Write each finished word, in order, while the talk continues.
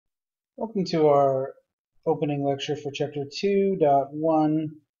Welcome to our opening lecture for Chapter 2.1,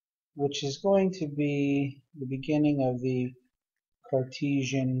 which is going to be the beginning of the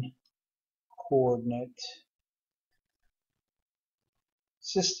Cartesian coordinate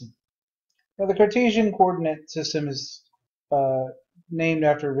system. Now, the Cartesian coordinate system is named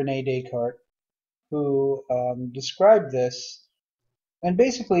after René Descartes, who described this. And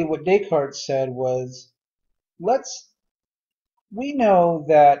basically, what Descartes said was, we know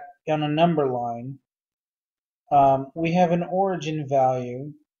that on a number line, we have an origin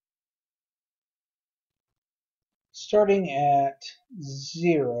value starting at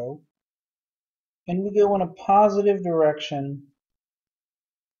 0, and we go in a positive direction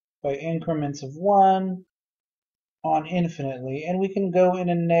by increments of 1 on infinitely, and we can go in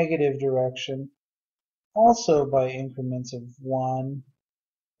a negative direction also by increments of 1,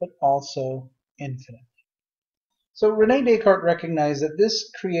 but also infinitely. So René Descartes recognized that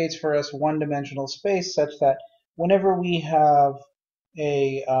this creates for us one-dimensional space such that whenever we have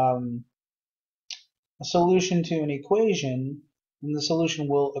a solution to an equation, then the solution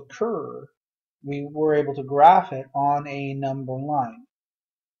will occur. We were able to graph it on a number line.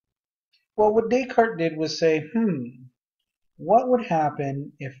 Well, what Descartes did was say, what would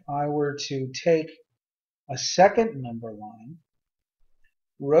happen if I were to take a second number line,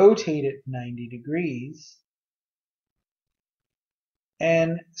 rotate it 90 degrees,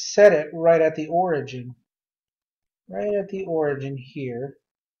 and set it right at the origin here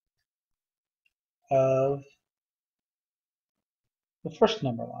of the first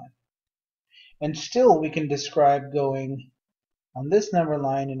number line. And still we can describe going on this number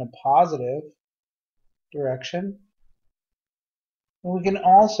line in a positive direction, and we can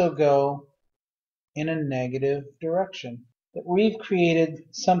also go in a negative direction. That we've created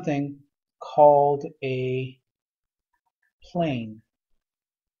something called a plane.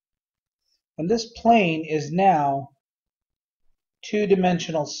 And this plane is now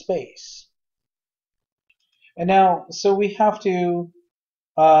two-dimensional space. And now, so we have to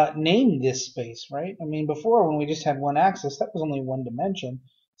name this space, right? I mean, before when we just had one axis, that was only one dimension,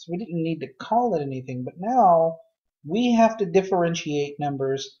 so we didn't need to call it anything. But now we have to differentiate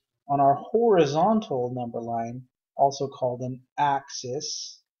numbers on our horizontal number line, also called an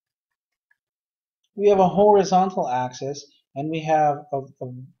axis. We have a horizontal axis and we have a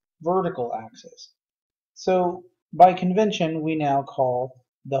vertical axis. So by convention, we now call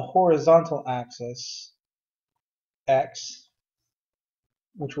the horizontal axis x,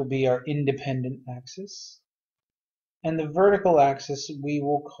 which will be our independent axis, and the vertical axis we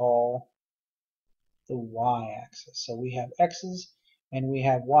will call the y-axis. So we have x's and we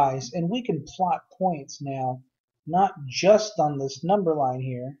have y's, and we can plot points now, not just on this number line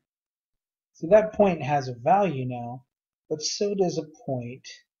here. See, that point has a value now, but so does a point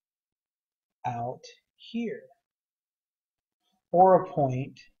out here, or a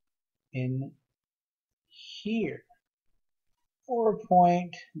point in here, or a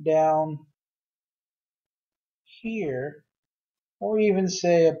point down here, or even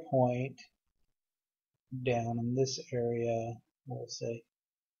say a point down in this area, we'll say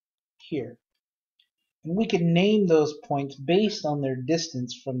here. And we can name those points based on their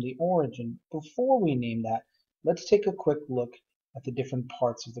distance from the origin. Before we name that, let's take a quick look at the different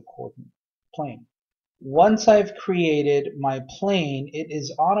parts of the coordinate plane. Once I've created my plane, it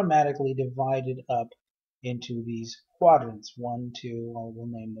is automatically divided up into these quadrants. 1, 2, we'll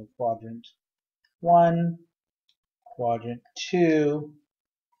name the quadrant 1, quadrant 2,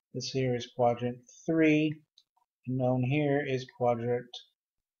 this here is quadrant 3, and known here is quadrant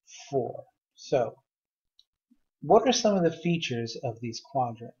 4. So, what are some of the features of these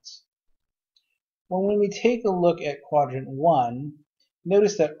quadrants? Well, when we take a look at quadrant 1,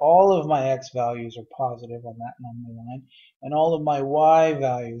 notice that all of my x values are positive on that number line, and all of my y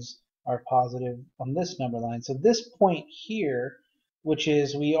values are positive on this number line. So this point here, which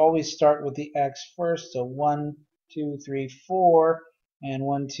is, we always start with the x first, so 1, 2, 3, 4, and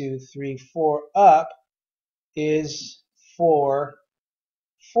 1, 2, 3, 4 up, is 4,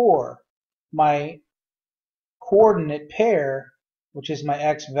 4. My coordinate pair, which is my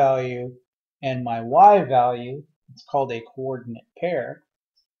x value and my y value, it's called a coordinate pair,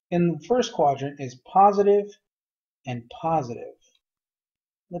 in the first quadrant is positive and positive.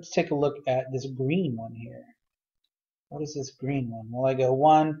 Let's take a look at this green one here. What is this green one? Well, I go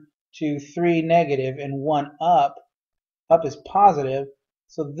 1, 2, 3 negative and 1 up. Up is positive,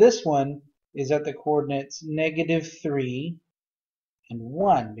 so this one is at the coordinates -3 and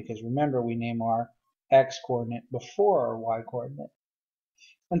 1, because remember, we name our x coordinate before our y coordinate.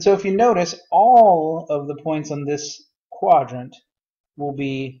 And so if you notice, all of the points on this quadrant will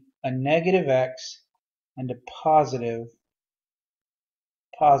be a negative x and a positive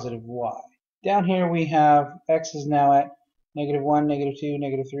y. Down here we have x is now at negative 1, negative 2,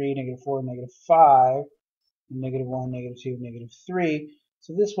 negative 3, negative 4, negative 5, and negative 1, negative 2, negative 3.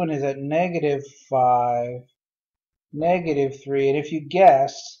 So this one is at negative 5, negative 3, and if you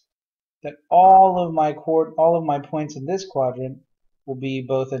guess that all of my points in this quadrant will be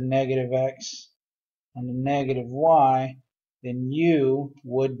both a negative x and a negative y, then you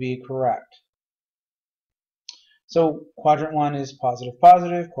would be correct. So quadrant 1 is positive,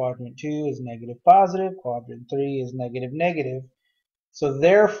 positive, quadrant 2 is negative, positive, quadrant 3 is negative, negative. So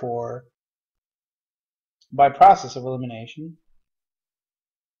therefore, by process of elimination,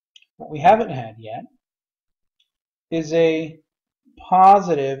 what we haven't had yet is a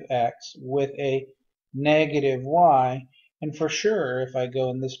positive x with a negative y, and for sure if I go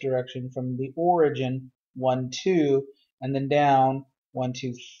in this direction from the origin 1, 2, and then down 1,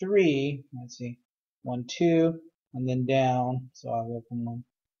 2, 3, let's see, 1, 2, and then down, so I'll go from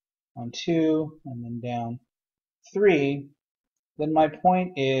 1, 2, and then down 3, then my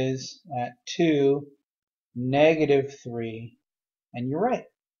point is at 2, negative 3, and you're right,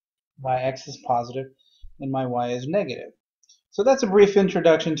 my x is positive and my y is negative. So that's a brief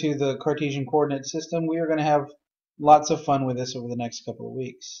introduction to the Cartesian coordinate system. We are going to have lots of fun with this over the next couple of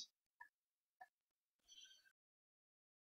weeks.